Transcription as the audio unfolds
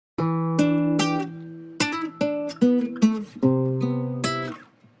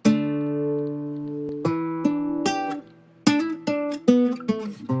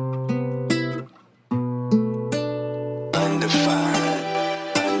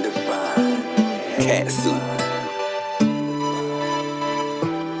Castle.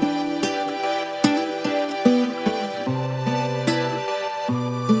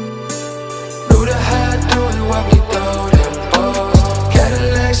 Luda, how do you want me through them balls?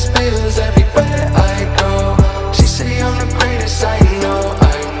 Cadillac spills everywhere I go. She say I'm the greatest, I know.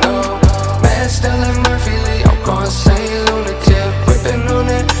 Mad still like Murphy Lee, I'm going St. Lunatic. Whipping on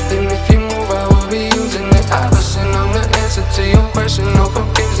it, and if you move I will be using it. Iverson, I'm the answer to your question, no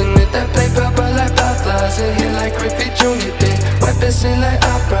confusing it. That play pepper like pop flies, it hit like Griffey Jr did. Weapons sing like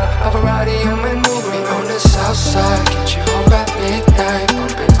opera, Pavarotti, I'm maneuvering on the south side. Get you home at midnight,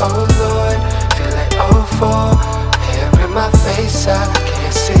 bumping oh Lord, feel like 04. Hair in my face, I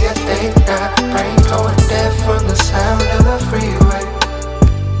can't see a thing now. Brain going dead from the sound of the freeway.